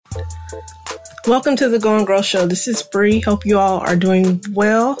Welcome to the Go and Grow Show. This is Bree. Hope you all are doing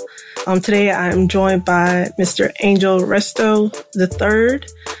well. Today I'm joined by Mr. Angel Resto III.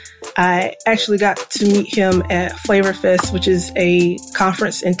 I actually got to meet him at Flavor Fest, which is a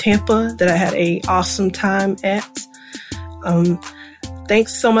conference in Tampa that I had an awesome time at.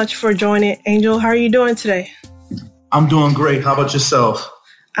 Thanks so much for joining, Angel. How are you doing today? I'm doing great. How about yourself?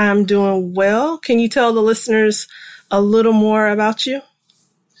 I'm doing well. Can you tell the listeners a little more about you?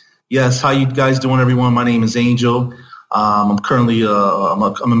 Yes. How you guys doing, everyone? My name is Angel. I'm currently I'm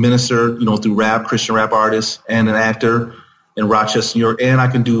a minister, through rap, Christian rap artist, and an actor in Rochester, New York. And I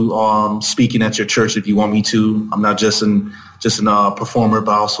can do speaking at your church if you want me to. I'm not just a performer,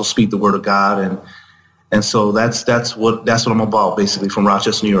 but I also speak the word of God, and so that's what I'm about, basically, from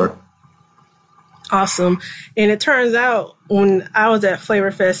Rochester, New York. Awesome. And it turns out when I was at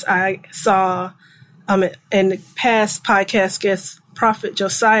Flavor Fest, I saw in the past podcast guest Prophet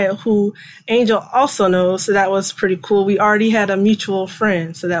Josiah, who Angel also knows, so that was pretty cool. We already had a mutual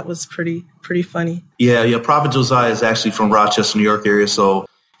friend, so that was pretty funny. Yeah. Prophet Josiah is actually from Rochester, New York area, so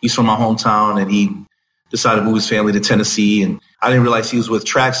he's from my hometown, and he decided to move his family to Tennessee, and I didn't realize he was with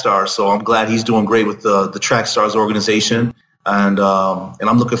Track Stars, so I'm glad he's doing great with the Track Stars organization, and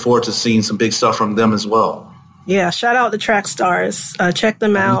I'm looking forward to seeing some big stuff from them as well. Yeah, shout out to Track Stars. Check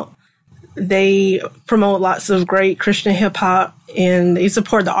them out. They promote lots of great Christian hip hop, and they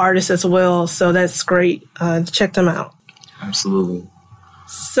support the artists as well. So that's great. Check them out. Absolutely.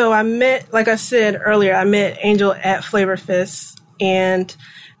 So like I said earlier, I met Angel at Flavor Fest, and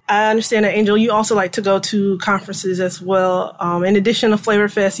I understand that, Angel, you also like to go to conferences as well. In addition to Flavor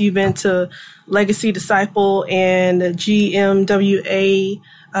Fest, you've been to Legacy Disciple and the GMWA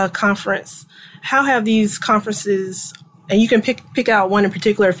conference. How have these conferences, and you can pick out one in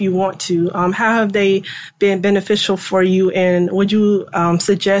particular if you want to, how have they been beneficial for you? And would you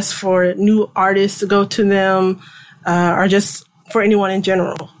suggest for new artists to go to them, or just for anyone in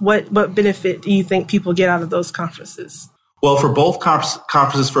general? What benefit do you think people get out of those conferences? Well, for both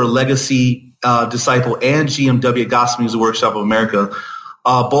conferences, for Legacy Disciple and GMWA Gospel Music Workshop of America,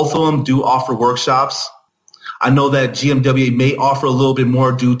 both of them do offer workshops. I know that GMWA may offer a little bit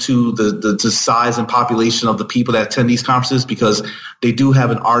more due to the size and population of the people that attend these conferences, because they do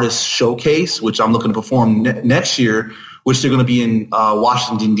have an artist showcase, which I'm looking to perform next year, which they're going to be in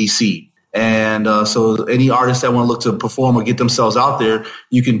Washington, D.C. And so any artists that want to look to perform or get themselves out there,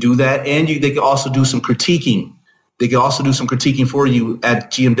 you can do that. And they can also do some critiquing. They can also do some critiquing for you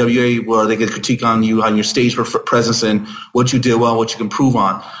at GMWA, where they can critique on you, on your stage presence, and what you did well, what you can improve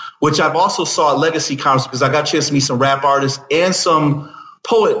on, which I've also saw at Legacy Conference, because I got a chance to meet some rap artists and some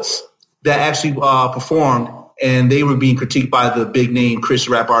poets that actually performed, and they were being critiqued by the big name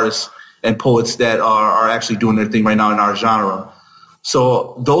Christian rap artists and poets that are actually doing their thing right now in our genre.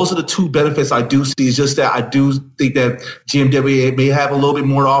 So those are the two benefits I do see. It's just that I do think that GMWA may have a little bit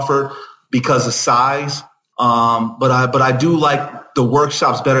more to offer because of size. But I do like the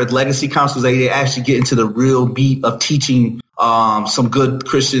workshops better at Legacy Conference, because they actually get into the real meat of teaching some good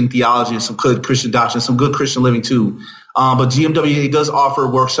Christian theology, some good Christian doctrine, some good Christian living too. But GMWA does offer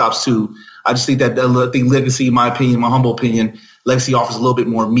workshops too. I just think that Legacy, in my opinion, my humble opinion, Legacy offers a little bit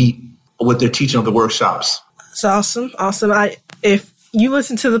more meat with their teaching of the workshops. It's awesome. If you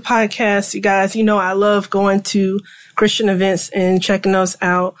listen to the podcast, you guys, I love going to Christian events and checking those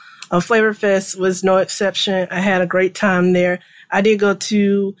out. Flavor Fest was no exception. I had a great time there. I did go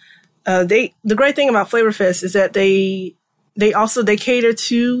to, the great thing about Flavor Fest is that they cater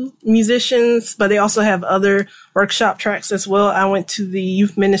to musicians, but they also have other workshop tracks as well. I went to the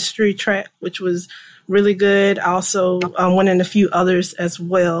youth ministry track, which was really good. I also went in a few others as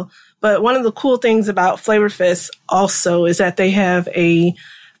well. But one of the cool things about Flavor Fest also is that they have a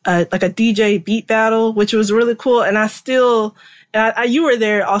DJ beat battle, which was really cool. And you were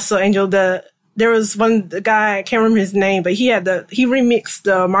there also, Angel. There was the guy, I can't remember his name, but he remixed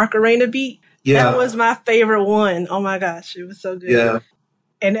the Macarena beat. Yeah. That was my favorite one. Oh my gosh, it was so good. Yeah.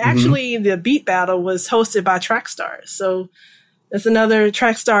 And actually the beat battle was hosted by Track Stars. So that's another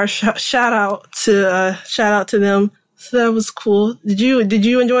Track Stars shout out to them. So that was cool. Did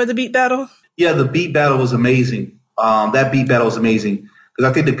you enjoy the beat battle? Yeah, the beat battle was amazing. That beat battle was amazing.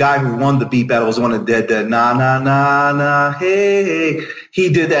 Because I think the guy who won the beat battle was the one that did that, nah, nah, nah, nah, hey. He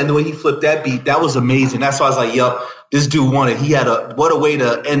did that, and the way he flipped that beat, that was amazing. That's why I was like, yup, this dude won it. What a way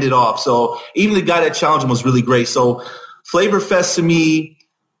to end it off. So even the guy that challenged him was really great. So Flavor Fest to me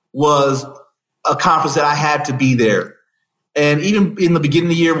was a conference that I had to be there. And even in the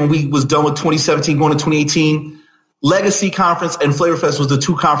beginning of the year when we was done with 2017, going to 2018, Legacy Conference and Flavor Fest was the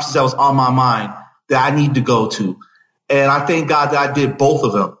two conferences that was on my mind that I need to go to. And I thank God that I did both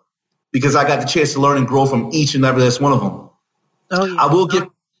of them. because I got the chance to learn and grow from each and every last one of them. Oh, yeah.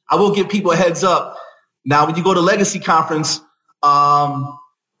 I will give people a heads up. Now, when you go to Legacy Conference,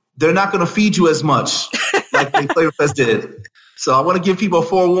 they're not going to feed you as much like Flavor Fest did. So I want to give people a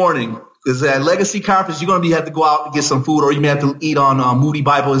forewarning, because at Legacy Conference, you're going to have to go out and get some food, or you may have to eat on Moody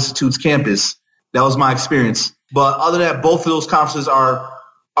Bible Institute's campus. That was my experience. But other than that, both of those conferences are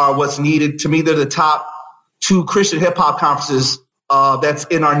what's needed. To me, they're the top 2 Christian hip-hop conferences that's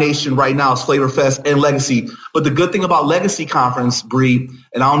in our nation right now. It's Flavor Fest and Legacy. But the good thing about Legacy Conference, Bree,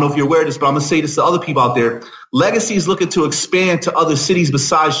 and I don't know if you're aware of this, but I'm going to say this to other people out there. Legacy is looking to expand to other cities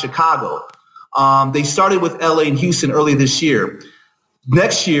besides Chicago. They started with LA and Houston earlier this year.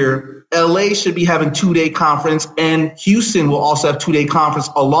 Next year, LA should be having 2-day conference, and Houston will also have 2-day conference,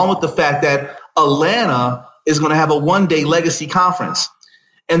 along with the fact that Atlanta is going to have a 1-day Legacy Conference.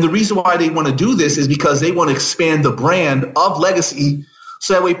 And the reason why they want to do this is because they want to expand the brand of Legacy,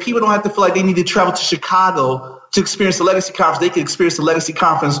 so that way people don't have to feel like they need to travel to Chicago to experience the Legacy Conference. They can experience the Legacy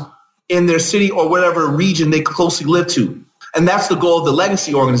Conference in their city or whatever region they closely live to. And that's the goal of the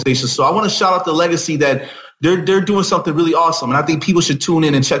Legacy organization. So I want to shout out to Legacy that they're doing something really awesome. And I think people should tune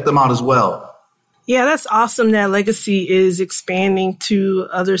in and check them out as well. Yeah, that's awesome that Legacy is expanding to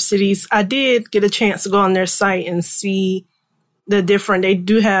other cities. I did get a chance to go on their site and see they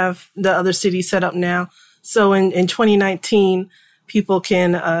do have the other cities set up now. So in 2019, people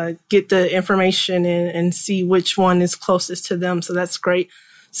can get the information and see which one is closest to them. So that's great.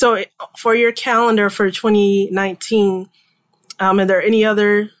 So for your calendar for 2019, are there any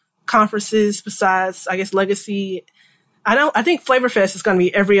other conferences besides, I guess, Legacy? I think Flavor Fest is going to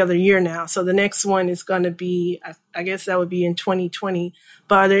be every other year now. So the next one is going to be, I guess that would be in 2020.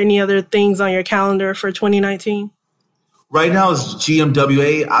 But are there any other things on your calendar for 2019? Right now it's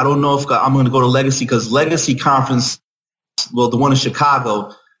GMWA. I don't know if I'm going to go to Legacy, because Legacy Conference, well, the one in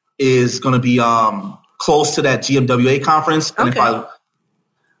Chicago, is going to be close to that GMWA conference. And okay.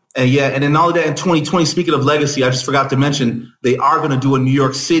 And then all of that in 2020, speaking of Legacy, I just forgot to mention, they are going to do a New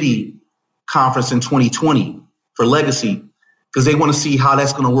York City conference in 2020 for Legacy, because they want to see how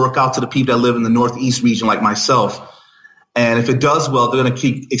that's going to work out to the people that live in the Northeast region like myself. And if it does well, they're going to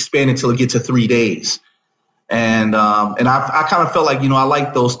keep expanding until it gets to 3 days. And I kind of felt like, I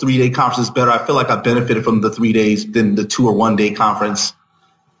like those 3-day conferences better. I feel like I benefited from the 3 days than the 2 or 1 day conference.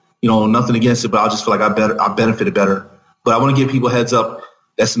 Nothing against it, but I just feel like I benefited better. But I want to give people a heads up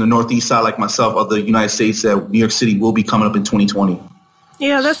that's in the Northeast side like myself of the United States that New York City will be coming up in 2020.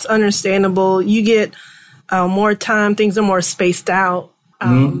 Yeah, that's understandable. You get more time. Things are more spaced out.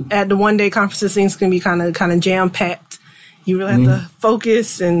 At the 1-day conferences, things can be kind of jam-packed. You really have to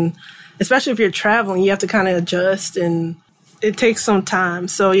focus, and especially if you're traveling, you have to kind of adjust, and it takes some time.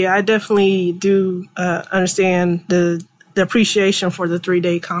 So, yeah, I definitely do understand the appreciation for the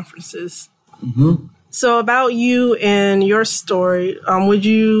 3-day conferences. Mm-hmm. So about you and your story, would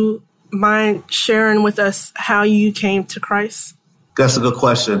you mind sharing with us how you came to Christ? That's a good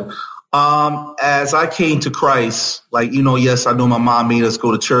question. As I came to Christ, yes, I know my mom made us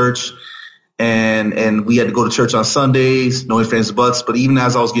go to church, and we had to go to church on Sundays, no ifs, ands, and buts. But even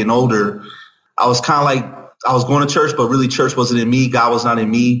as I was getting older, I was kind of like, I was going to church, but really church wasn't in me. God was not in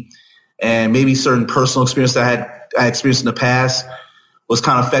me. And maybe certain personal experience that I experienced in the past was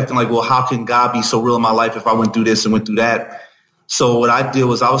kind of affecting, well, how can God be so real in my life if I went through this and went through that? So what I did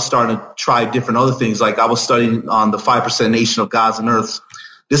was I was starting to try different other things. I was studying on the 5% nation of gods and earths.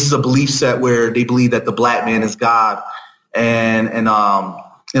 This is a belief set where they believe that the black man is God and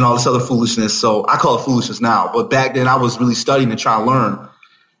all this other foolishness. So I call it foolishness now. But back then I was really studying and trying to learn.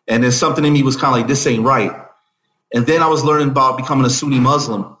 And then something in me was kind of like, this ain't right. And then I was learning about becoming a Sunni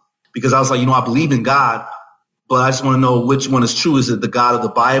Muslim, because I was like, I believe in God, but I just want to know which one is true. Is it the God of the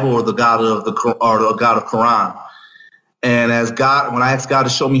Bible or the God of the God of Quran? And when I asked God to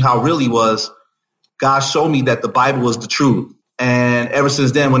show me how it really was, God showed me that the Bible was the truth. And ever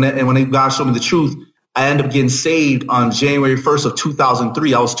since then, when God showed me the truth, I ended up getting saved on January 1st of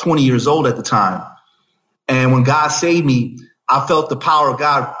 2003. I was 20 years old at the time. And when God saved me, I felt the power of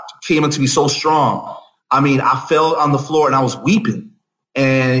God came into me so strong. I fell on the floor and I was weeping.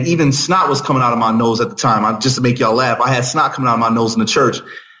 And even snot was coming out of my nose at the time. Just to make y'all laugh, I had snot coming out of my nose in the church.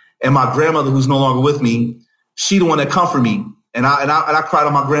 And my grandmother, who's no longer with me, she the one that comforted me. And I cried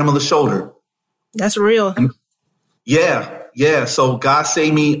on my grandmother's shoulder. That's real. Yeah. So God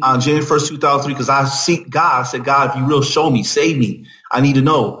saved me on January 1st, 2003, because I seek God. I said, God, if you real, show me, save me. I need to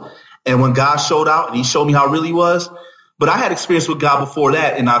know. And when God showed out and he showed me how it really was, but I had experience with God before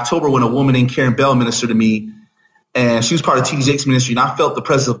that in October when a woman named Karen Bell ministered to me. And she was part of T.D. Jakes' ministry, and I felt the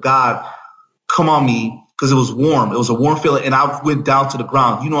presence of God come because it was warm. It was a warm feeling, and I went down to the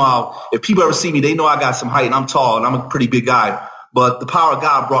ground. You know how if people ever see me, they know I got some height, and I'm tall, and I'm a pretty big guy. But the power of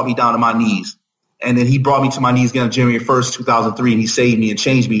God brought me down to my knees. And then he brought me to my knees again on January 1st, 2003, and he saved me and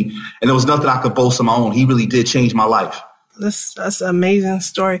changed me. And there was nothing I could boast on my own. He really did change my life. That's an amazing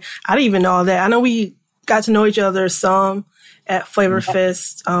story. I didn't even know all that. I know we got to know each other some at Flavor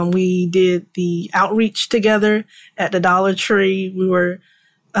Fest. We did the outreach together at the Dollar Tree. We were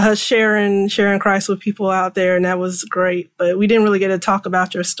sharing Christ with people out there, and that was great. But we didn't really get to talk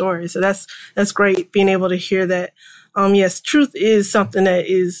about your story. So that's great being able to hear that. Yes, truth is something that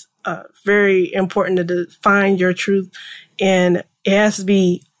is very important to define your truth, and it has to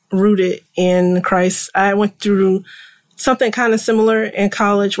be rooted in Christ. I went through something kind of similar in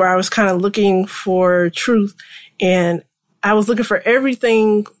college where I was kind of looking for truth, and I was looking for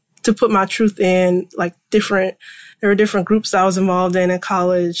everything to put my truth in, like there were different groups I was involved in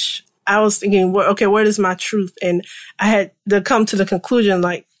college. I was thinking, okay, what is my truth? And I had to come to the conclusion,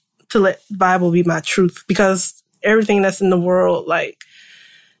 like, to let the Bible be my truth, because everything that's in the world, like,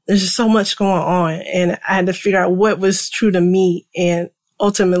 there's just so much going on, and I had to figure out what was true to me. And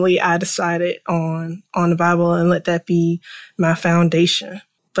ultimately I decided on the Bible and let that be my foundation.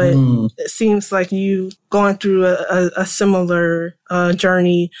 But it seems like you've gone through a similar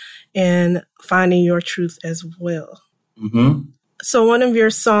journey in finding your truth as well. Mm-hmm. So one of your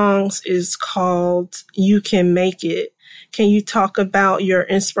songs is called You Can Make It. Can you talk about your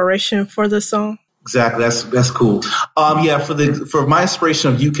inspiration for the song? Exactly. That's cool. For my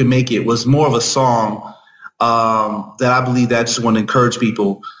inspiration of You Can Make It was more of a song that I believe that I just want to encourage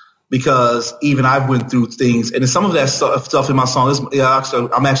people, because even I went through things, and some of that stuff in my song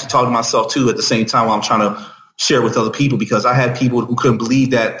I'm actually talking to myself too at the same time while I'm trying to share with other people, because I had people who couldn't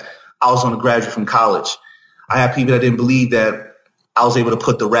believe that I was going to graduate from college. I had people that didn't believe that I was able to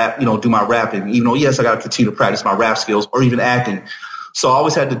put the rap, do my rapping, even though, yes, I got to continue to practice my rap skills or even acting. So I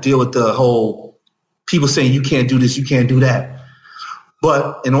always had to deal with the whole people saying you can't do this, you can't do that.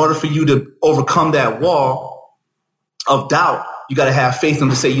 But in order for you to overcome that wall of doubt, you got to have faith in them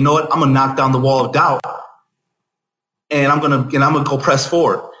to say, you know what, I'm going to knock down the wall of doubt, and I'm going to go press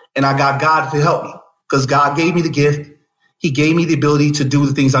forward. And I got God to help me, because God gave me the gift. He gave me the ability to do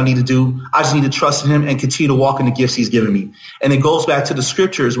the things I need to do. I just need to trust in him and continue to walk in the gifts he's given me. And it goes back to the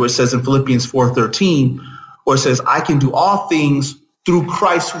scriptures where it says in Philippians 4:13, where it says, I can do all things through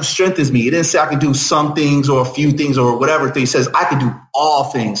Christ who strengthens me. It didn't say I can do some things or a few things or whatever. It says I can do all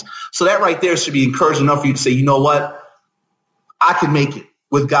things. So that right there should be encouraging enough for you to say, you know what? I can make it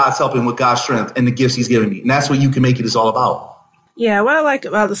with God's help and with God's strength and the gifts he's given me. And that's what You Can Make It is all about. Yeah, what I like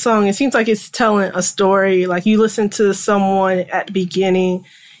about the song, it seems like it's telling a story. Like you listen to someone at the beginning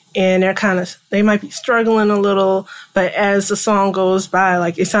and they might be struggling a little, but as the song goes by,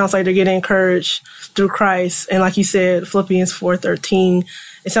 like it sounds like they're getting encouraged through Christ. And like you said, Philippians 4:13,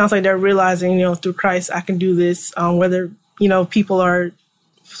 it sounds like they're realizing, through Christ, I can do this, whether, people are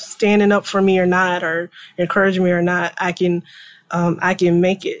standing up for me or not, or encouraging me or not, I can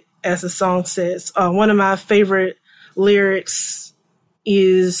make it, as the song says. One of my favorite lyrics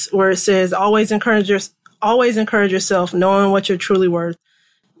is where it says, always encourage yourself, knowing what you're truly worth.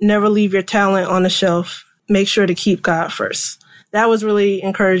 Never leave your talent on the shelf. Make sure to keep God first. That was really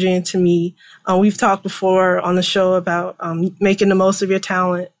encouraging to me. We've talked before on the show about making the most of your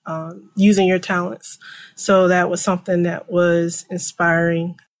talent, using your talents. So that was something that was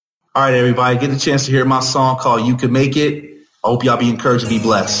inspiring. All right, everybody, get a chance to hear my song called You Can Make It. I hope y'all be encouraged and be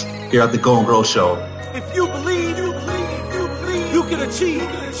blessed here at the Go and Grow Show. If you believe, you can achieve.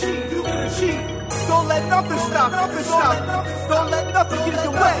 Don't let nothing stop. Don't let nothing get in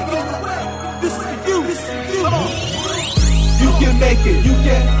your way. This is for you. Come on. You can make it. You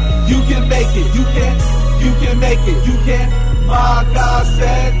can make it. You can make it. You can. My God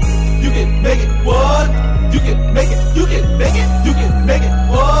said, you can make it. What? You can make it. You can make it. You can make it.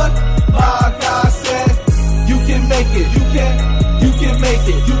 What? My God said, you can make it. You can make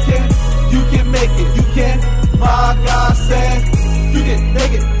it. You can make it. You can. My God said, you can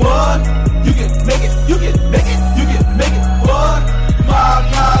make it. What? You can make it. You can make it. You can make it. What? My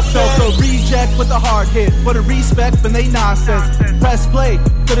God said. So reject with a hard hit for the respect when they nonsense. Press play,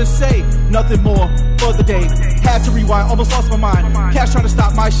 couldn't say nothing more for the day. Had to rewind, almost lost my mind. Cash trying to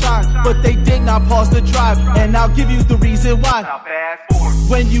stop my shine. shine, but they did not pause the drive. And I'll give you the reason why.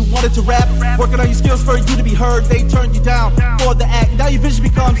 When you wanted to rap, working on your skills for you to be heard, they turned you down for the act. Now your vision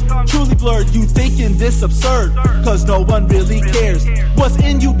becomes truly blurred. You thinking this absurd, cause no one really cares. What's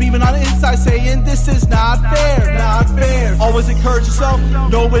in you beaming on the inside saying this is not fair, not fair. Always encourage yourself,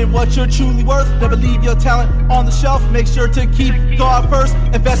 knowing what you're truly worth. Never leave your talent on the shelf. Make sure to keep God first.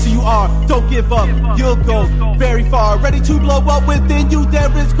 Invest who you are, don't give up. You'll go very far. Ready to blow up within you.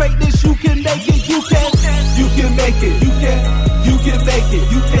 There is greatness, you can make it. You can make it. You can make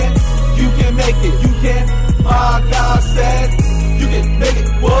it. You can make it. You can. My God said, you can make it.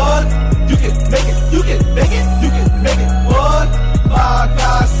 What? You can make it. You can make it. You can make it. What? My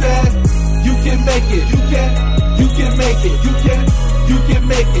God said, you can make it. You can make it. You can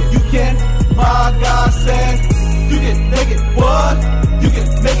make it. You can. My God said, you can make it. What? You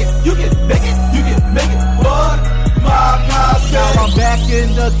can make it. You can make it. You can make it. What? My God said. Now I'm back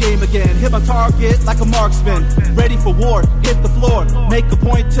in the game again. Hit my target like a marksman. Ready for war. Hit the floor. Make a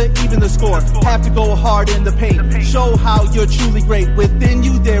point to even the score. Have to go hard in the paint. Show how you're truly great. Within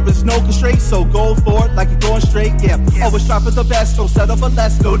you there is no constraint, so go for it like you're going straight. Yeah. Always try for the best. Don't settle for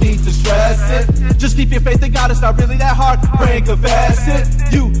less. No need to stress it. Just keep your faith in God. It's not really that hard. Pray and confess it.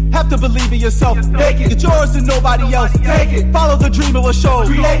 You have to believe in yourself. Make it. It's yours and nobody else. Take it. Follow the dream it will show.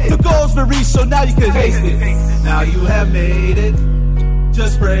 Create it. The goal's been reached, so now you can taste it. Now you have made it.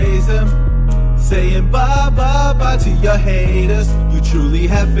 Just praise him. Saying bye bye bye to your haters. You truly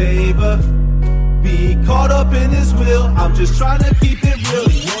have favor. Be caught up in his will. I'm just trying to keep it real.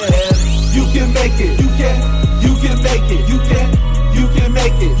 Yeah. You can make it. You can make it. You can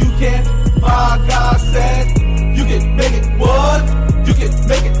make it. You can. My God said, you can make it. What? You can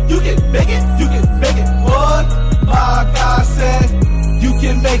make it. You can make it. You can make it. What? My God said, you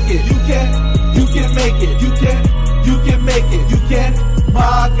can make it. You can make it. You can make it. You can.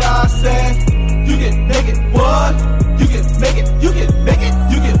 My God said, you can make it. What? You can make it. You can make it.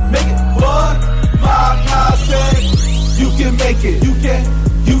 You can make it. What? My God said, you can make it. You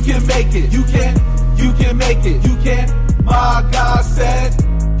can make it. You can make it. You can. My God said,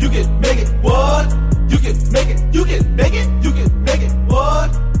 you can make it. What? You can make it. You can make it. You can make it.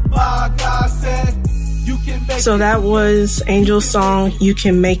 What? My God said, you can make it. So that was Angel's song, You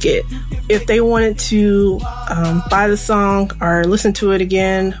Can Make It. If they wanted to buy the song or listen to it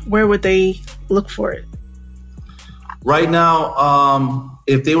again, where would they look for it? Right now,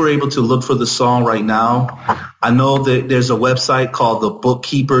 if they were able to look for the song right now, I know that there's a website called the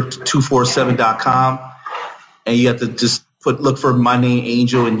bookkeeper247.com, and you have to just look for my name,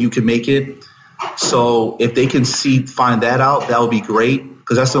 Angel, and You Can Make It. So if they can find that out, that would be great,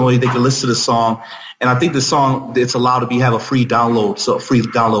 because that's the only way they can listen to the song. And I think the song, it's allowed to have a free download,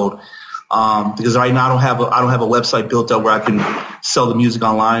 because right now I don't have a website built up where I can sell the music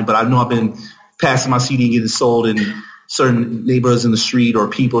online. But I know I've been passing my CD and getting sold in certain neighborhoods in the street or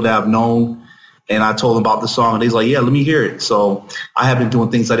people that I've known. And I told them about the song, and they was like, "Yeah, let me hear it." So I have been doing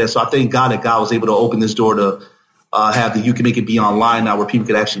things like that. So I thank God that God was able to open this door to have the You Can Make It be online now, where people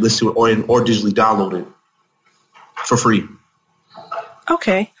can actually listen to it or digitally download it for free.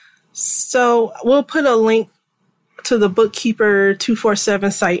 Okay. So we'll put a link to the Bookkeeper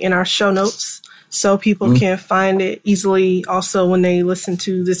 247 site in our show notes so people can find it easily. Also, when they listen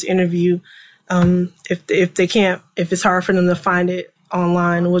to this interview, if it's hard for them to find it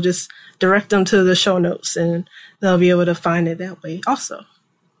online, we'll just direct them to the show notes and they'll be able to find it that way also.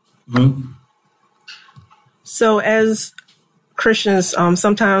 Mm-hmm. So as Christians,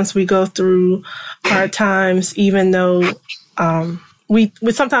 sometimes we go through hard times, even though we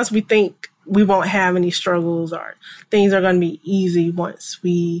sometimes we think we won't have any struggles or things are going to be easy once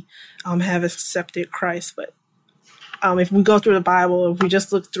we have accepted Christ. But if we go through the Bible, if we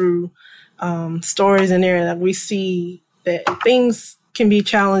just look through stories in there, that we see that things can be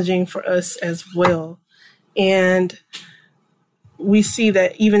challenging for us as well. And we see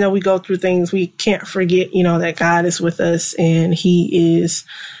that even though we go through things, we can't forget, that God is with us and He is,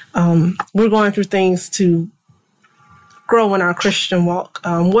 we're going through things to grow in our Christian walk.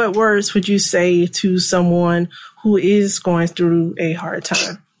 What words would you say to someone who is going through a hard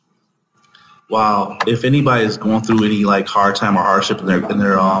time? Wow. If anybody is going through any hard time or hardship in their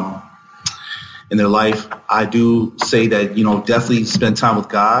life, I do say that, definitely spend time with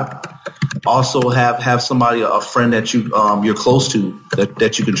God. Also have somebody, a friend that you're close to,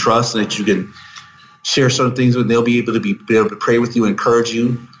 that you can trust and that you can share certain things with. They'll be able to pray with you, encourage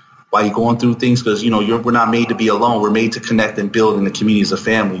you while you're going through things, because we're not made to be alone. We're made to connect and build in the community as a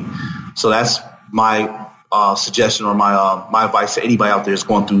family. So that's my suggestion or my advice to anybody out there who's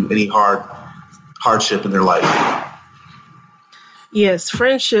going through any hardship in their life. Yes,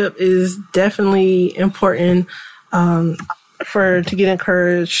 friendship is definitely important to get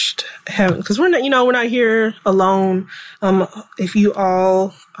encouraged. Because we're not here alone. If you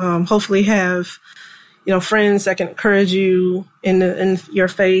all hopefully have friends that can encourage you in your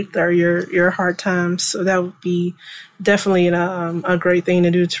faith or your hard times, so that would be definitely a great thing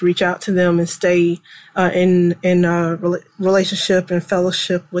to do, to reach out to them and stay in a relationship and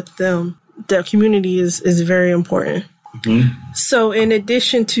fellowship with them. The community is very important. Mm-hmm. So in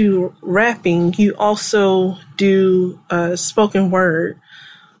addition to rapping, you also do spoken word.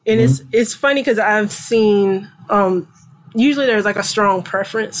 And it's funny because I've seen, usually there's like a strong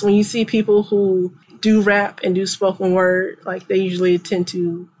preference when you see people who do rap and do spoken word. Like they usually tend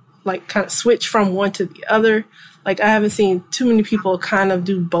to like kind of switch from one to the other. Like I haven't seen too many people kind of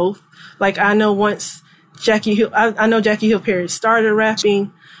do both. Like I know once Jackie Hill Perry started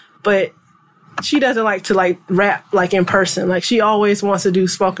rapping, but she doesn't like to rap like in person. Like she always wants to do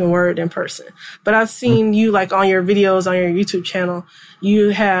spoken word in person. But I've seen you like on your videos on your YouTube channel, you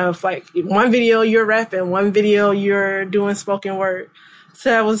have like one video you're rapping, one video you're doing spoken word.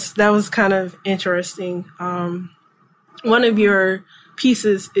 So that was kind of interesting. One of your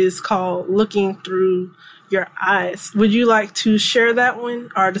pieces is called Looking Through Your Eyes. Would you like to share that one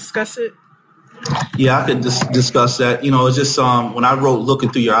or discuss it? Yeah, I could discuss that. It's just when I wrote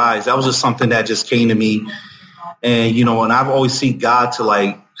Looking Through Your Eyes, that was just something that just came to me. And, and I've always seen God to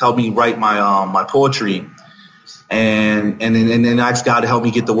like help me write my poetry and then ask God to help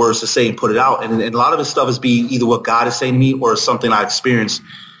me get the words to say and put it out. And a lot of this stuff is either what God is saying to me or something I experienced.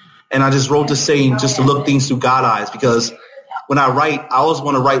 And I just wrote this saying just to look things through God's eyes, because when I write, I always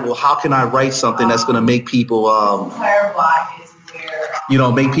want to write, well, how can I write something that's going to make people,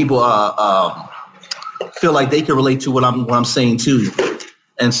 feel like they can relate to what I'm saying too.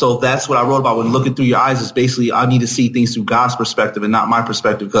 And so that's what I wrote about when Looking Through Your Eyes is basically I need to see things through God's perspective and not my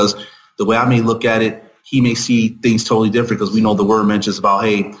perspective, because the way I may look at it, he may see things totally different, because we know the word mentions about,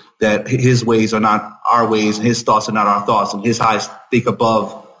 hey, that his ways are not our ways and his thoughts are not our thoughts, and his eyes think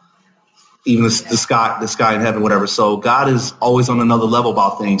above even the sky in heaven, whatever. So God is always on another level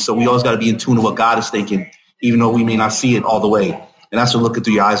about things. So we always got to be in tune to what God is thinking, even though we may not see it all the way. And that's what Looking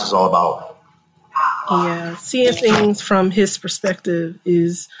Through Your Eyes is all about. Yeah, seeing things from his perspective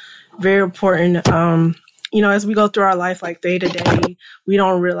is very important. As we go through our life, like day to day, we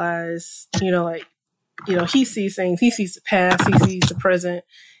don't realize, he sees things. He sees the past. He sees the present.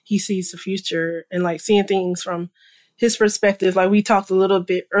 He sees the future. And like seeing things from his perspective, like we talked a little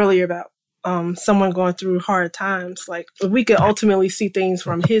bit earlier about someone going through hard times. Like if we could ultimately see things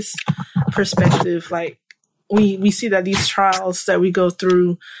from his perspective, like we see that these trials that we go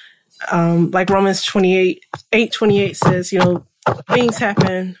through, like Romans 8:28 says, things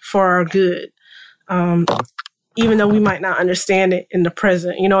happen for our good. Even though we might not understand it in the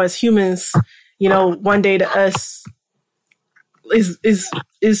present, as humans, one day to us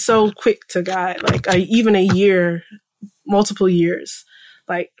is so quick to God. Like even a year, multiple years,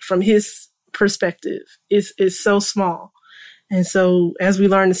 like from his perspective is so small. And so as we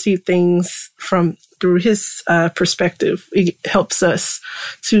learn to see things through his perspective, it helps us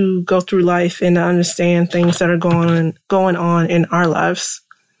to go through life and to understand things that are going on in our lives.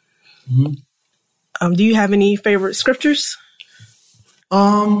 Mm-hmm. Do you have any favorite scriptures?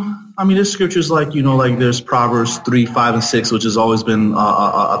 There's scriptures like there's Proverbs 3, 5, and 6, which has always been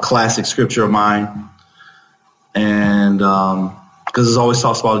a classic scripture of mine. And because it always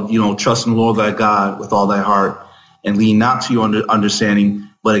talks about, trust in the Lord thy God with all thy heart and lean not to your understanding,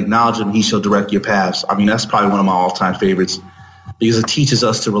 but acknowledge him, he shall direct your paths. That's probably one of my all-time favorites, because it teaches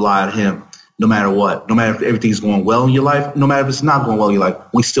us to rely on him no matter what. No matter if everything's going well in your life, no matter if it's not going well in your life,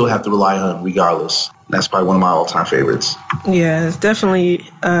 we still have to rely on him regardless. That's probably one of my all-time favorites. Yeah, it's definitely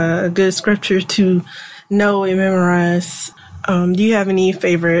a good scripture to know and memorize. Do you have any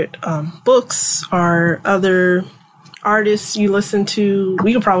favorite books or other artists you listen to?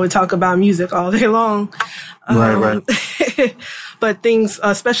 We can probably talk about music all day long. Right. But things,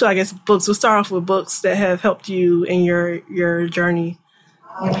 especially, I guess, books. We'll start off with books that have helped you in your journey.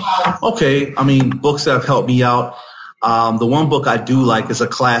 Okay. Books that have helped me out. The one book I do like is a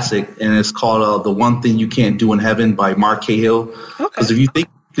classic, and it's called The One Thing You Can't Do in Heaven by Mark Cahill. Okay.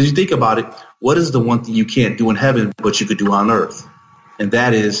 Because you think about it, what is the one thing you can't do in heaven but you could do on earth? And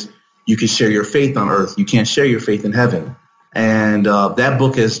that is, you can share your faith on earth. You can't share your faith in heaven. And that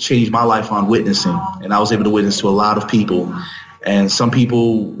book has changed my life on witnessing. And I was able to witness to a lot of people. And some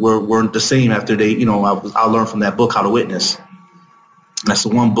people weren't the same after they, I learned from that book how to witness. That's the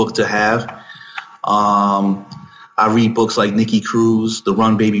one book to have. I read books like Nikki Cruz, the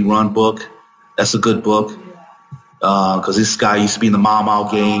Run Baby Run book. That's a good book. because this guy used to be in the Mau Mau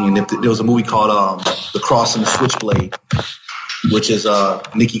gang, and there was a movie called The Cross and the Switchblade, which is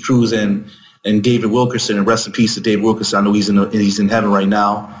Nikki Cruz and David Wilkerson, and rest in peace to David Wilkerson. I know he's in heaven right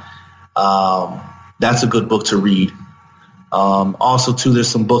now. That's a good book to read. Also, too, there's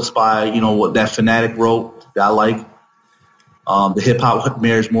some books by, what that Fanatic wrote that I like. The Hip Hop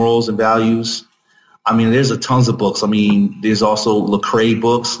Marriage Morals and Values. I mean, there's a tons of books. I mean, there's also Lecrae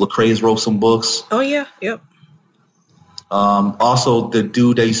books. Lecrae's wrote some books. Oh, yeah. Yep. Also, the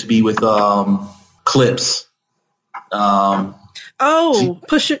dude that used to be with Clips. Pusha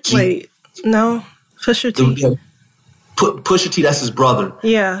T. Yeah, Pusha T, that's his brother.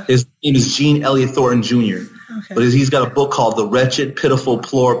 Yeah. His name is Gene Elliott Thornton Jr. Okay. But he's got a book called The Wretched, Pitiful,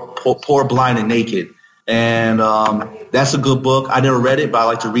 Poor, Blind, and Naked. And that's a good book. I never read it, but I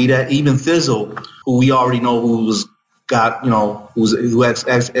like to read that. Even Thizzle, who we already know who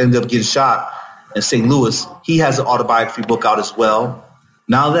ended up getting shot in St. Louis, he has an autobiography book out as well.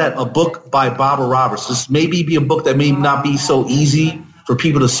 Now that a book by Barbara Roberts, this may be a book that may not be so easy for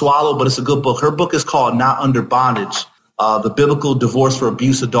people to swallow, but it's a good book. Her book is called Not Under Bondage, The Biblical Divorce for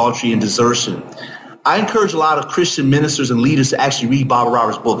Abuse, Adultery, and Desertion. I encourage a lot of Christian ministers and leaders to actually read Barbara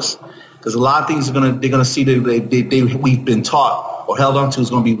Roberts' books, because a lot of things they're gonna see that we've been taught or held on to is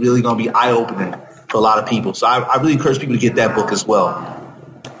going to be eye-opening for a lot of people. So I really encourage people to get that book as well.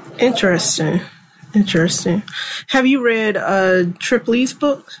 Interesting. Have you read Trip Lee's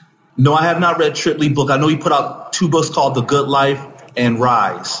book? No, I have not read Trip Lee's book. I know he put out 2 books called The Good Life and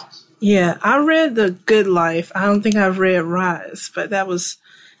Rise. Yeah, I read The Good Life. I don't think I've read Rise, but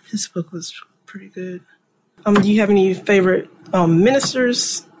his book was pretty good. Do you have any favorite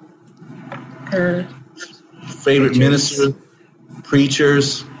ministers? Or favorite ministers,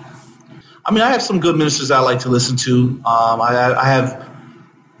 preachers? I mean, I have some good ministers I like to listen to. I have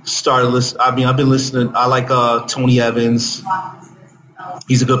started listening. I mean, I've been listening. I like Tony Evans.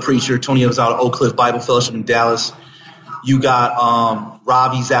 He's a good preacher. Tony Evans out of Oak Cliff Bible Fellowship in Dallas. You got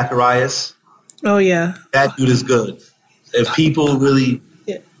Ravi Zacharias. Oh, yeah. That dude is good. If people really,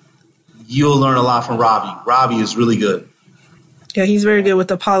 you'll learn a lot from Ravi. Ravi is really good. Yeah, he's very good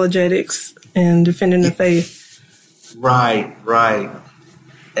with apologetics and defending the faith. Right.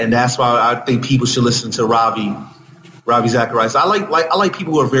 And that's why I think people should listen to Ravi Zacharias. I like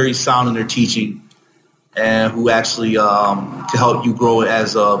people who are very sound in their teaching and who actually can help you grow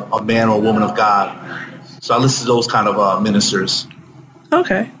as a man or a woman of God. So I listen to those kind of ministers.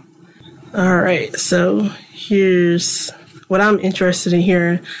 Okay. All right. So here's what I'm interested in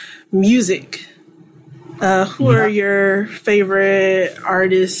hearing. Music. Who are your favorite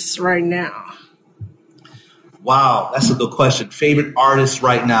artists right now? Wow, that's a good question. Favorite artists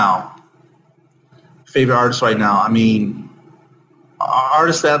right now. I mean,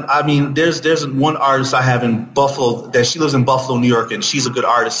 there's one artist I have in Buffalo that she lives in Buffalo, New York, and she's a good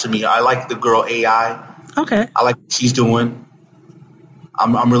artist to me. I like the girl AI. Okay. I like what she's doing.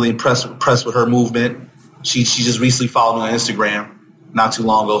 I'm really impressed with her movement. She just recently followed me on Instagram not too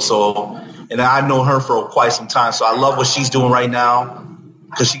long ago. And I know her for quite some time, so I love what she's doing right now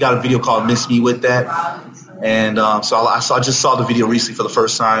because she got a video called "Miss Me With That," and so I just saw the video recently for the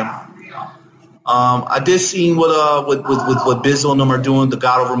first time. I did see what Bizzo and them are doing, the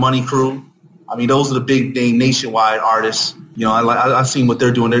God Over Money crew. I mean, those are the big name nationwide artists. I've seen what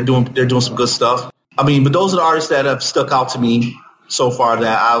they're doing. They're doing some good stuff. I mean, but those are the artists that have stuck out to me so far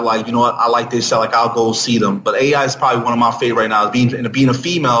that I like. You know what? I like this. So I'll go see them. But AI is probably one of my favorite right now. Being a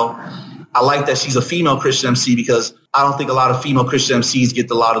female, I like that she's a female Christian MC because I don't think a lot of female Christian MCs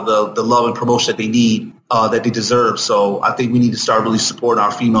get a lot of the love and promotion that they need, that they deserve. So I think we need to start really supporting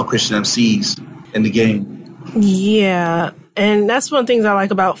our female Christian MCs in the game. Yeah. And that's one of the things I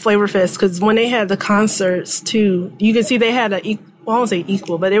like about Flavor Fest, because when they had the concerts too, you can see they had I won't say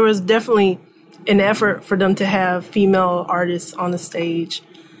equal, but there was definitely an effort for them to have female artists on the stage.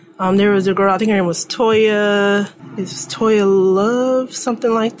 There was a girl, I think her name was Toya. It's Toya Love,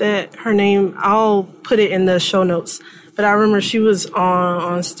 something like that. Her name, I'll put it in the show notes. But I remember she was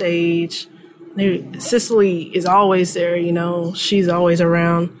on stage. Cicely is always there, she's always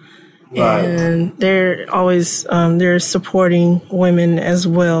around. Right. And they're always they're supporting women as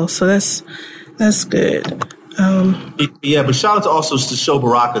well. So that's good. Yeah, but shout out also to Sho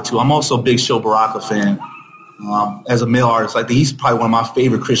Baraka too. I'm also a big Sho Baraka fan. As a male artist, he's probably one of my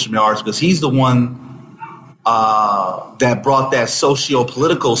favorite Christian male artists because he's the one that brought that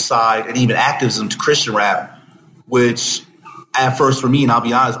socio-political side and even activism to Christian rap, which at first for me, and I'll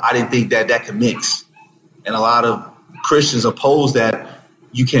be honest, I didn't think that could mix. And a lot of Christians oppose that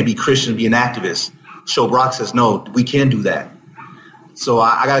you can't be Christian and be an activist. Sho Baraka says, no, we can do that. So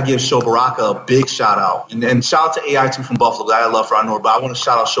I got to give Sho Baraka a big shout out. And shout out to AI2 from Buffalo. I love her, I know her, but I want to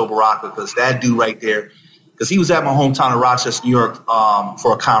shout out Sho Baraka because that dude right there, because he was at my hometown of Rochester, New York,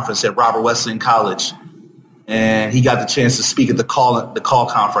 for a conference at Robert Wesleyan College. And he got the chance to speak at the call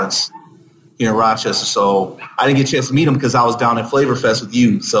conference here in Rochester. So I didn't get a chance to meet him because I was down at Flavor Fest with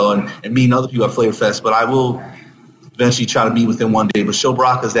you. So and meeting other people at Flavor Fest. But I will eventually try to meet with him one day. But Sho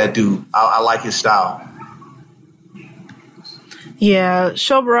Baraka's that dude. I like his style. Yeah,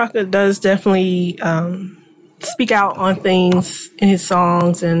 Sho Baraka does definitely speak out on things in his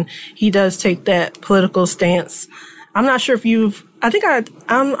songs, and he does take that political stance. I'm not sure if I can't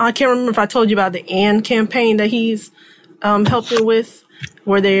remember if I told you about the AND campaign that he's helping with,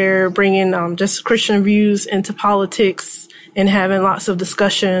 where they're bringing just Christian views into politics and having lots of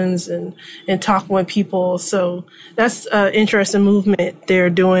discussions and talking with people. So that's an interesting movement they're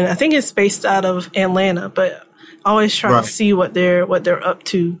doing. I think it's based out of Atlanta, but always try to see what they're up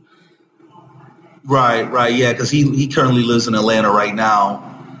to. Right, yeah, because he currently lives in Atlanta right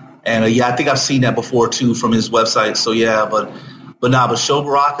now, and I think I've seen that before too from his website. So yeah, but Sho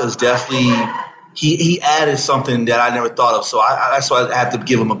Baraka is definitely he added something that I never thought of. So that's why I have to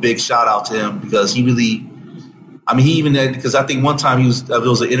give him a big shout out to him because he really, he even because I think one time there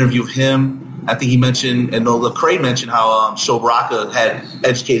was an interview of him. I think he mentioned, and Lecrae mentioned how Sho Baraka had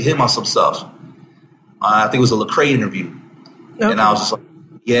educated him on some stuff. I think it was a Lecrae interview. Okay. And I was just like,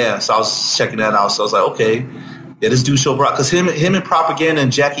 yeah. So I was checking that out. So I was like, okay, yeah, this dude Sho Baraka. Because him and Propaganda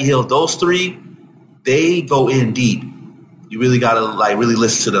and Jackie Hill, those three, they go in deep. You really got to really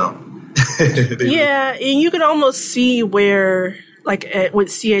listen to them. Yeah, and you can almost see where, with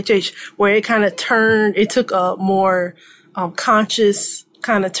CHH, where it kind of turned, it took a more conscious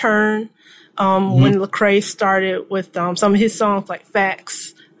kind of turn when Lecrae started with some of his songs like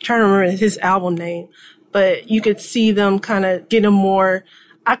Facts. I'm trying to remember his album name. But you could see them kind of get a more,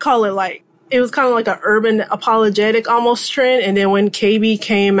 I call it it was kind of like an urban apologetic almost trend. And then when KB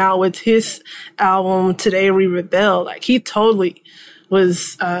came out with his album, Today We Rebel, he totally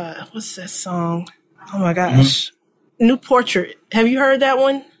was, what's that song? Oh my gosh. New Portrait. Have you heard that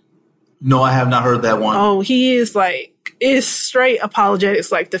one? No, I have not heard that one. Oh, he is it's straight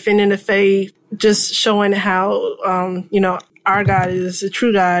apologetics, defending the faith, just showing how, our God is the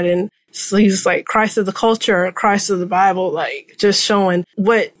true God. And so he's Christ of the culture, Christ of the Bible, just showing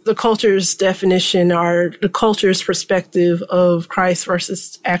what the culture's definition or the culture's perspective of Christ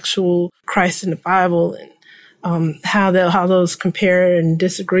versus actual Christ in the Bible, and how those compare and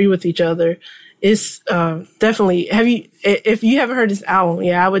disagree with each other. It's definitely, if you haven't heard this album,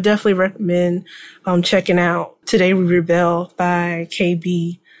 I would definitely recommend checking out Today We Rebel by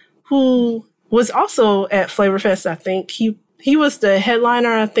KB, who was also at Flavor Fest. I think he was the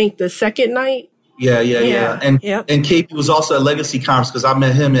headliner, I think, the second night. Yeah. And KP was also at Legacy Conference because I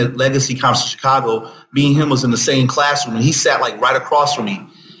met him at Legacy Conference in Chicago. Me and him was in the same classroom, and he sat right across from me.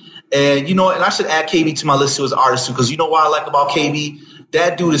 And, and I should add KB to my list too as an artist too, because you know what I like about KB?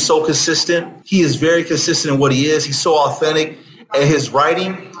 That dude is so consistent. He is very consistent in what he is. He's so authentic. And his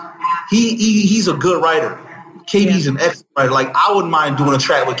writing, he's a good writer. KB's an excellent writer. I wouldn't mind doing a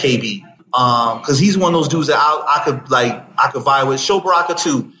track with KB. Because he's one of those dudes that I could vibe with. Sho Baraka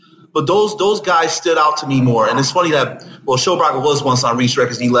too, but those guys stood out to me more. And it's funny that Sho Baraka was once on Reach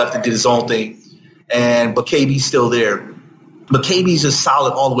Records and he left and did his own thing, but KB's still there. But KB's just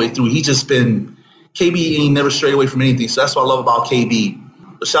solid all the way through. KB ain't never strayed away from anything. So that's what I love about KB.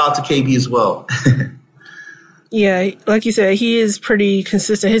 But shout out to KB as well. Yeah, like you said, he is pretty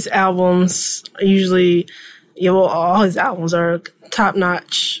consistent. His albums are usually, all his albums are top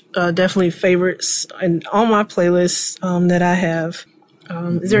notch, definitely favorites and on my playlists that I have.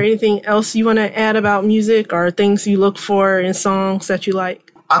 Is there anything else you want to add about music or things you look for in songs that you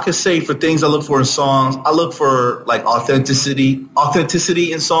like? I could say for things I look for in songs, I look for authenticity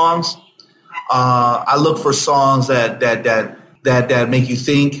in songs. I look for songs that make you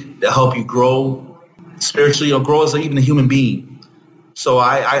think, that help you grow spiritually or grow as even a human being. So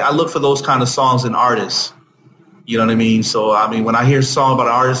I look for those kind of songs in artists. You know what I mean? So, when I hear a song about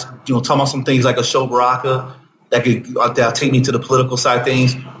an artist, talking about some things like a Sho Baraka that'll take me to the political side of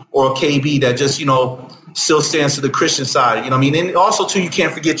things, or a KB that just, still stands to the Christian side. You know what I mean? And also, too, you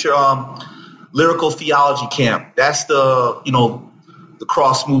can't forget your lyrical theology camp. That's the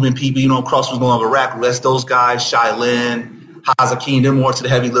cross movement people. Cross was no longer rap. That's those guys, Shai Lin, Hazakim. They're more to the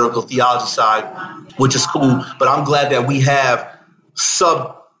heavy lyrical theology side, which is cool. But I'm glad that we have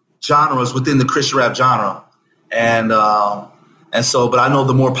sub-genres within the Christian rap genre. And so, but I know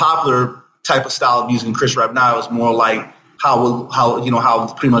the more popular type of style of music in Christian rap now is more like how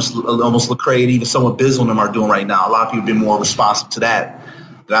pretty much almost Lecrae and even someone Bizzle and them are doing right now. A lot of people have been more responsive to that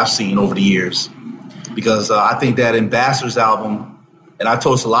I've seen over the years. Because I think that Ambassador's album, and I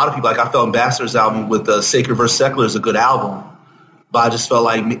told a lot of people, like I felt Ambassador's album with Sacred vs. Secular is a good album. But I just felt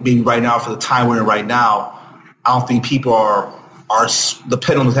like maybe right now, for the time we're in right now, I don't think people are the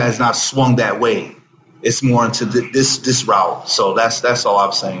pendulum has not swung that way. It's more into this route. So that's all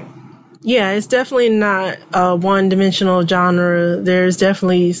I'm saying. Yeah, it's definitely not a one-dimensional genre. There's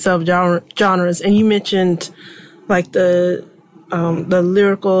definitely sub-genres. And you mentioned like the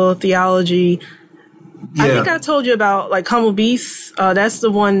lyrical theology. Yeah. I think I told you about like Humble Beast. That's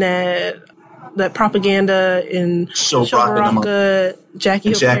the one that Propaganda and Shobaraka, Jackie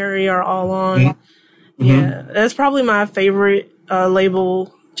Hill Perry are all on. Mm-hmm. Yeah, that's probably my favorite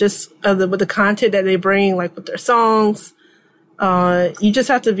label. Just with the content that they bring, like with their songs. You just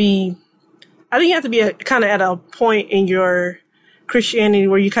have to be. I think you have to be kind of at a point in your Christianity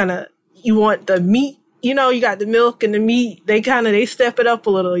where you want the meat. You know, you got the milk and the meat. They step it up a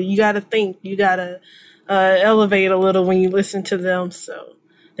little. You got to think. You got to elevate a little when you listen to them. So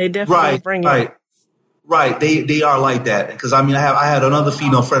they definitely bring it. Right. They are like that. Because I mean, I had another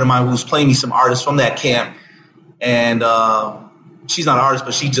female friend of mine who was playing me some artists from that camp, and she's not an artist,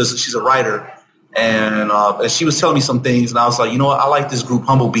 but she's a writer, and she was telling me some things, and I was like, you know what, I like this group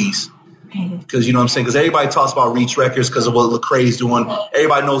Humble Beast. Because you know what I'm saying? Because everybody talks about Reach Records because of what Lecrae's doing.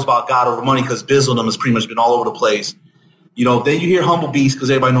 Everybody knows about God Over Money because Bizzle and them has pretty much been all over the place. You know, then you hear Humble Beast because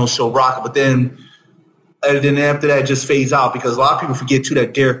everybody knows Show Rocket. But then after that, it just fades out because a lot of people forget, too,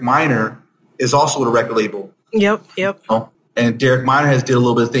 that Derek Minor is also with a record label. Yep. You know? And Derek Minor has did a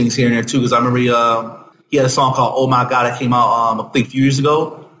little bit of things here and there, too, because I remember he had a song called Oh My God that came out, I think, a few years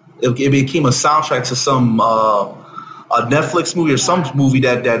ago. It became a soundtrack to some a Netflix movie or some movie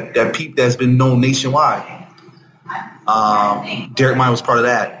that's been known nationwide. Derek Minor was part of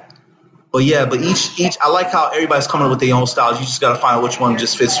that. But each I like how everybody's coming up with their own styles. You just got to find out which one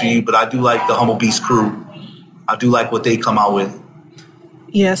just fits for you. But I do like the Humble Beast crew. I do like what they come out with.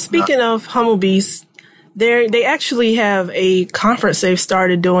 Yeah, speaking of Humble Beast, they actually have a conference they've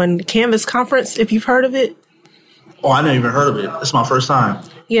started doing, Canvas Conference, if you've heard of it. Oh, I never even heard of it. It's my first time.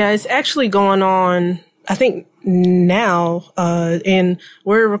 Yeah, it's actually going on, I think, now, and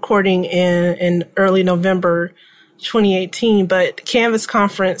we're recording in early November 2018, but Canvas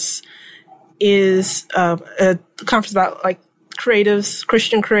Conference is a conference about like creatives,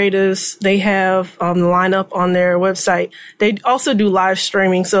 Christian creatives. They have the lineup on their website. They also do live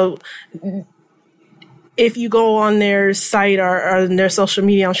streaming, so if you go on their site or their social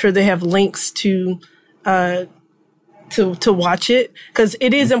media, I'm sure they have links to watch it, because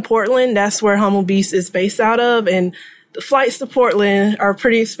it is in Portland. That's where Humble Beast is based out of, and the flights to Portland are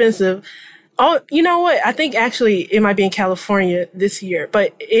pretty expensive. Oh, you know what? I think actually it might be in California this year,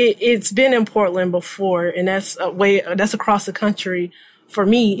 but it's been in Portland before, and that's across the country for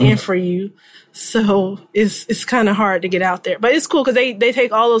me and for you. So it's kind of hard to get out there, but it's cool because they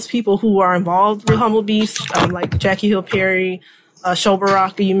take all those people who are involved with Humble Beast, like Jackie Hill Perry,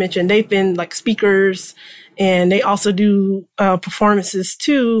 Shobaraka, you mentioned. They've been like speakers. And they also do performances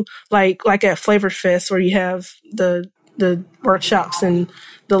too, like at Flavor Fest, where you have the workshops and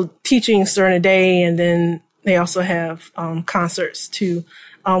the teachings during the day, and then they also have concerts too.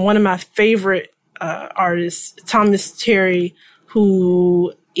 One of my favorite artists, Thomas Terry,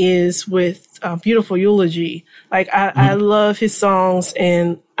 who is with Beautiful Eulogy. Like I love his songs,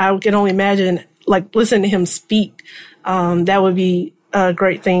 and I can only imagine like listening to him speak. That would be a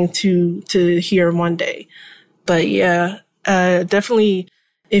great thing to hear one day. But yeah, definitely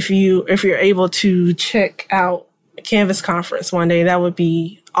if you're able to check out Canvas Conference one day, that would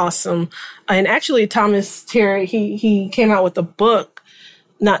be awesome. And actually Thomas Terry, he came out with a book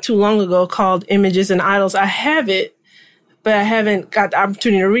not too long ago called Images and Idols. I have it, but I haven't got the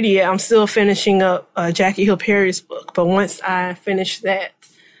opportunity to read it yet. I'm still finishing up Jackie Hill Perry's book. But once I finish that,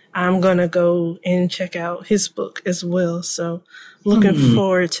 I'm going to go and check out his book as well. So looking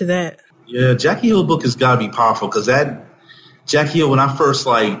forward to that. Yeah, Jackie Hill book has got to be powerful, because that Jackie Hill, when I first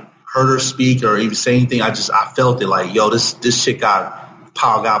like heard her speak or even say anything, I felt it like, yo, this chick got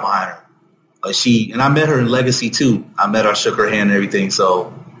power God behind her. Like and I met her in Legacy too. I met her, shook her hand and everything.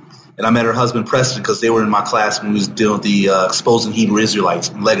 So, and I met her husband Preston, because they were in my class when we was doing the Exposing Hebrew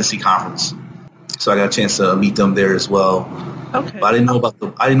Israelites Legacy Conference. So I got a chance to meet them there as well. Okay. But I didn't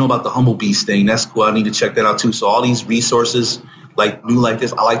know about the Humble Beast thing. That's cool. I need to check that out too. So all these resources like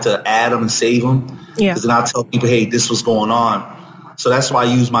this, I like to add them and save them. Yeah. Because then I'll tell people, hey, this was going on. So that's why I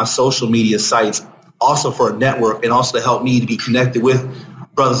use my social media sites also for a network, and also to help me to be connected with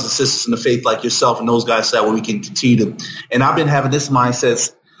brothers and sisters in the faith like yourself and those guys so that way we can continue to. And I've been having this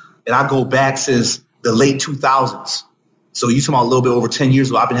mindset, and I go back since the late 2000s. So you talking about a little bit over 10 years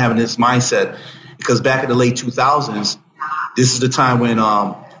ago, I've been having this mindset because back in the late 2000s, this is the time when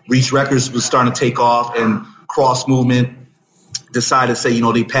Reach Records was starting to take off and Cross Movement decided to say,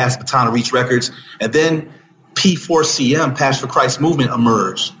 they passed the baton to Reach Records. And then P4CM, Passion for Christ Movement,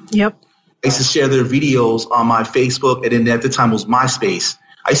 emerged. Yep. I used to share their videos on my Facebook, and then at the time it was MySpace.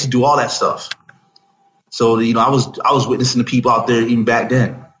 I used to do all that stuff. So, I was witnessing the people out there even back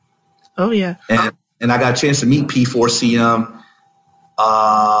then. Oh, yeah. And I got a chance to meet P4CM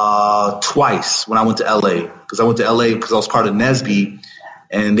twice when I went to L.A. Because I went to L.A. because I was part of NESB,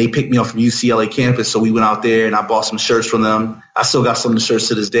 and they picked me up from UCLA campus. So we went out there, and I bought some shirts from them. I still got some of the shirts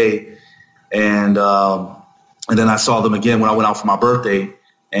to this day. And then I saw them again when I went out for my birthday.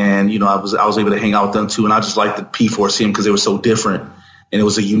 And, I was able to hang out with them, too. And I just liked the P4CM because they were so different. And it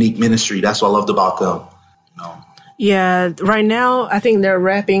was a unique ministry. That's what I loved about them. Yeah, right now, I think they're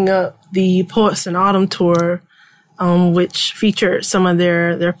wrapping up the Poets in Autumn tour, which featured some of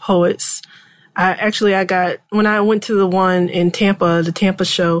their poets. When I went to the one in Tampa, the Tampa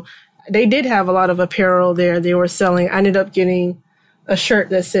show, they did have a lot of apparel there they were selling. I ended up getting a shirt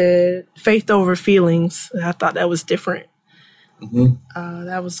that said Faith Over Feelings. I thought that was different. Mm-hmm.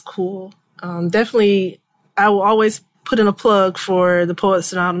 That was cool. Definitely, I will always put in a plug for the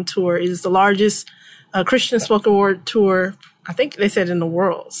Poets in Autumn tour. It is the largest Christian spoken word tour, I think they said, in the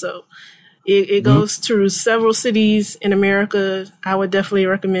world. So it goes through several cities in America. I would definitely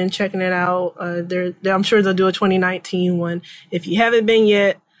recommend checking it out. I'm sure they'll do a 2019 one. If you haven't been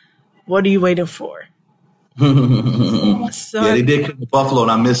yet, what are you waiting for? Yeah, they did come to Buffalo,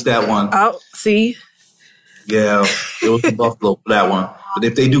 and I missed that one. Oh, see? Yeah, it was in Buffalo for that one. But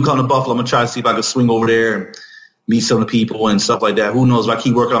if they do come to Buffalo, I'm going to try to see if I can swing over there and meet some of the people and stuff like that. Who knows? If I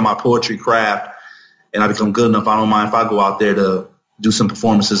keep working on my poetry craft and I become good enough, I don't mind if I go out there to do some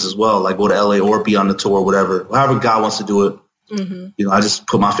performances as well, like go to LA or be on the tour or whatever. However God wants to do it. Mm-hmm. I just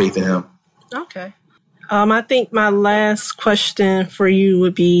put my faith in him. Okay. I think my last question for you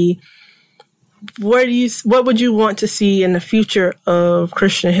would be, what would you want to see in the future of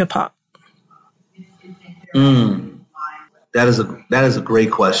Christian hip hop? That is a great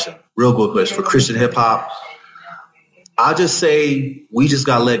question. Real good question for Christian hip hop. I just say we just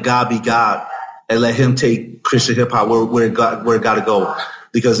gotta let God be God and let him take Christian hip hop where it got to go.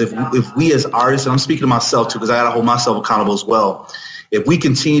 Because if we as artists, and I'm speaking to myself too, because I gotta hold myself accountable as well. If we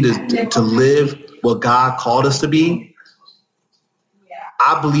continue to live what God called us to be,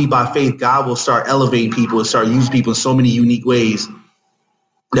 I believe by faith God will start elevating people and start using people in so many unique ways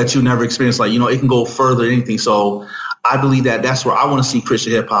that you never experienced. Like, it can go further than anything. So I believe that's where I want to see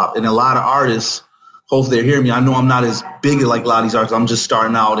Christian hip hop. And a lot of artists, hopefully they're hearing me. I know I'm not as big as like a lot of these artists. I'm just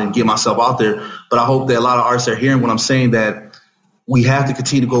starting out and get myself out there. But I hope that a lot of artists are hearing what I'm saying, that we have to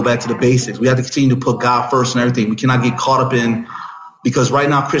continue to go back to the basics. We have to continue to put God first and everything. We cannot get caught up in, because right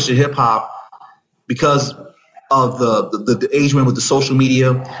now Christian hip hop, because of the age we're in with the social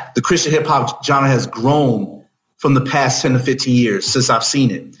media, the Christian hip hop genre has grown from the past 10 to 15 years since I've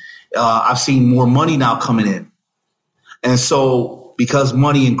seen it. I've seen more money now coming in. And so because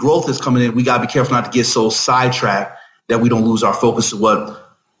money and growth is coming in, we got to be careful not to get so sidetracked that we don't lose our focus of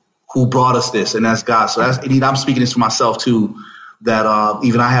who brought us this, and that's God. So I'm speaking this for myself too, that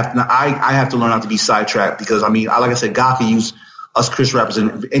even I have to learn not to be sidetracked, because like I said, God can use us Christian rappers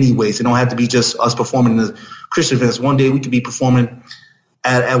in any ways. It don't have to be just us performing in the Christian events. One day we could be performing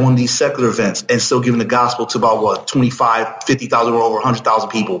at one of these secular events and still giving the gospel to about 25, 50,000 or over 100,000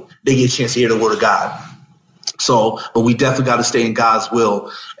 people. They get a chance to hear the word of God. So, but we definitely got to stay in God's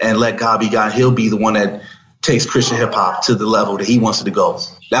will and let God be God. He'll be the one that takes Christian hip hop to the level that he wants it to go.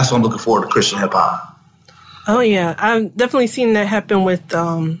 That's what I'm looking forward to, Christian hip hop. Oh yeah, I've definitely seen that happen with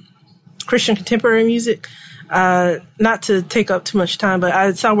Christian contemporary music. Not to take up too much time, but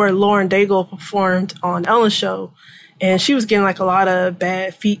I saw where Lauren Daigle performed on Ellen's show, and she was getting like a lot of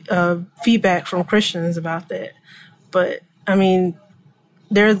bad feedback from Christians about that. But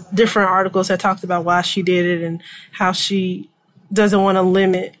there are different articles that talked about why she did it and how she doesn't want to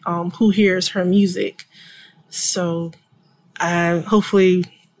limit who hears her music. So hopefully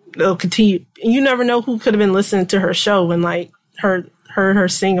they'll continue. You never know who could have been listening to her show and like heard her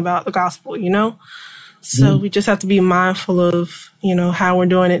sing about the gospel, So we just have to be mindful of, how we're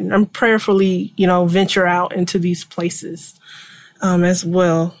doing it, and prayerfully, venture out into these places as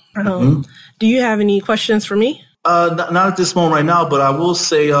well. Do you have any questions for me? Not at this moment right now, but I will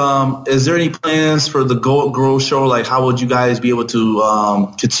say, is there any plans for the Go Up Grow show? Like, how would you guys be able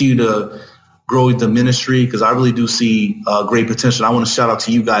to continue to growing the ministry, because I really do see great potential. I want to shout out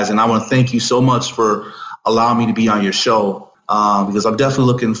to you guys, and I want to thank you so much for allowing me to be on your show, because I'm definitely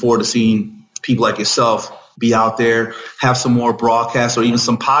looking forward to seeing people like yourself be out there, have some more broadcasts or even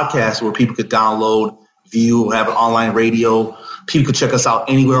some podcasts where people could download, view, have an online radio. People could check us out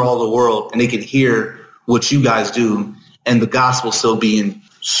anywhere all over the world, and they can hear what you guys do and the gospel still being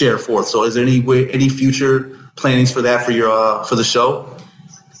shared forth. So is there any future plannings for that for the show?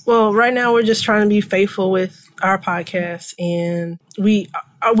 Well, right now we're just trying to be faithful with our podcast, and we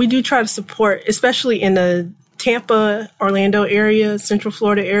do try to support, especially in the Tampa, Orlando area, Central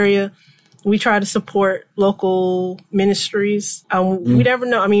Florida area. We try to support local ministries. We never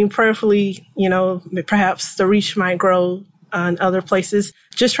know. I mean, prayerfully, perhaps the reach might grow in other places.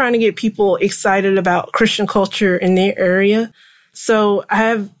 Just trying to get people excited about Christian culture in their area. So I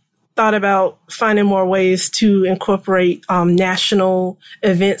have thought about finding more ways to incorporate national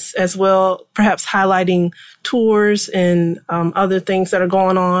events as well, perhaps highlighting tours and other things that are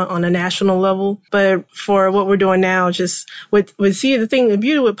going on a national level. But for what we're doing now, just the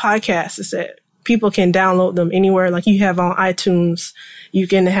beauty with podcasts is that people can download them anywhere. Like you have on iTunes, you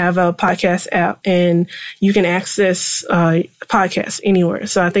can have a podcast app and you can access podcasts anywhere.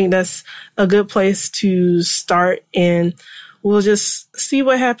 So I think that's a good place to start, and we'll just see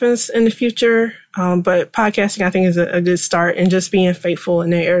what happens in the future. But podcasting, I think, is a good start, and just being faithful in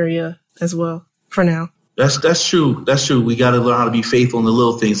that area as well for now. That's true. That's true. We got to learn how to be faithful in the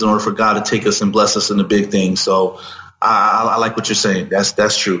little things in order for God to take us and bless us in the big things. So I like what you're saying.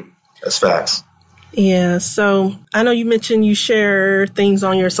 That's true. That's facts. Yeah. So I know you mentioned you share things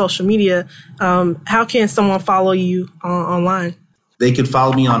on your social media. How can someone follow you online? They can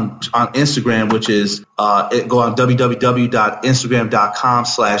follow me on Instagram, which is go on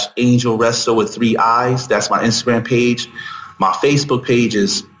www.instagram.com/Angel Resto with 3 I's. That's my Instagram page. My Facebook page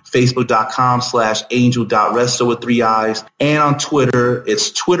is facebook.com/angel.resto with 3 I's. And on Twitter,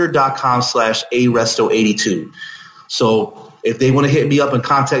 it's twitter.com/aresto82. So if they want to hit me up and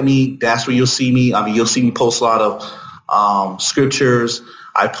contact me, that's where you'll see me. I mean, you'll see me post a lot of scriptures.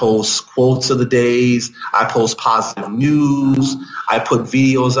 I post quotes of the days. I post positive news. I put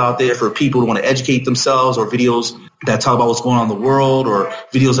videos out there for people who want to educate themselves, or videos that talk about what's going on in the world, or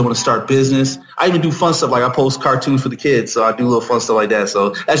videos that want to start business. I even do fun stuff, like I post cartoons for the kids. So I do a little fun stuff like that.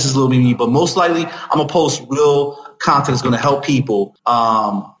 So that's just a little bit me. But most likely, I'm going to post real content that's going to help people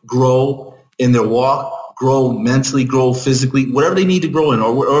grow in their walk, grow mentally, grow physically, whatever they need to grow in,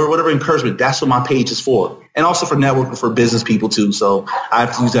 or whatever encouragement. That's what my page is for. And also for networking for business people too. So I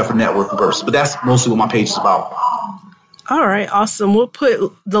have to use that for networking purposes. But that's mostly what my page is about. All right. Awesome. We'll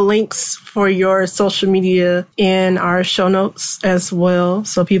put the links for your social media in our show notes as well,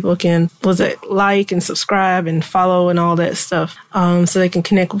 so people can like and subscribe and follow and all that stuff, so they can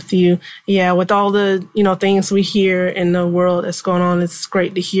connect with you. Yeah, with all the things we hear in the world that's going on, it's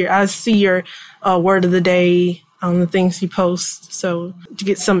great to hear. I see your word of the day, the things you post, so to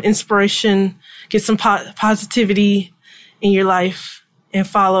get some inspiration, get some positivity in your life, and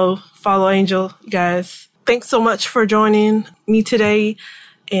follow Angel, guys. Thanks so much for joining me today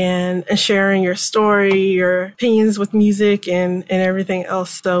and sharing your story, your opinions with music and everything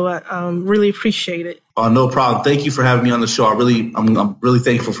else. So I really appreciate it. Oh, no problem. Thank you for having me on the show. I'm really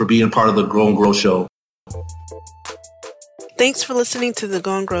thankful for being part of the Grow and Grow Show. Thanks for listening to the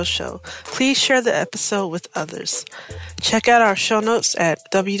Go and Grow Show. Please share the episode with others. Check out our show notes at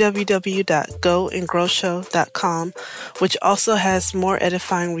www.goandgrowshow.com, which also has more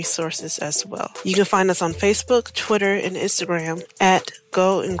edifying resources as well. You can find us on Facebook, Twitter, and Instagram at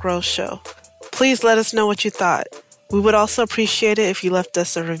Go and Grow Show. Please let us know what you thought. We would also appreciate it if you left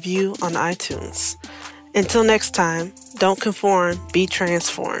us a review on iTunes. Until next time, don't conform, be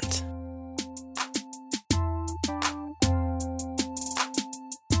transformed.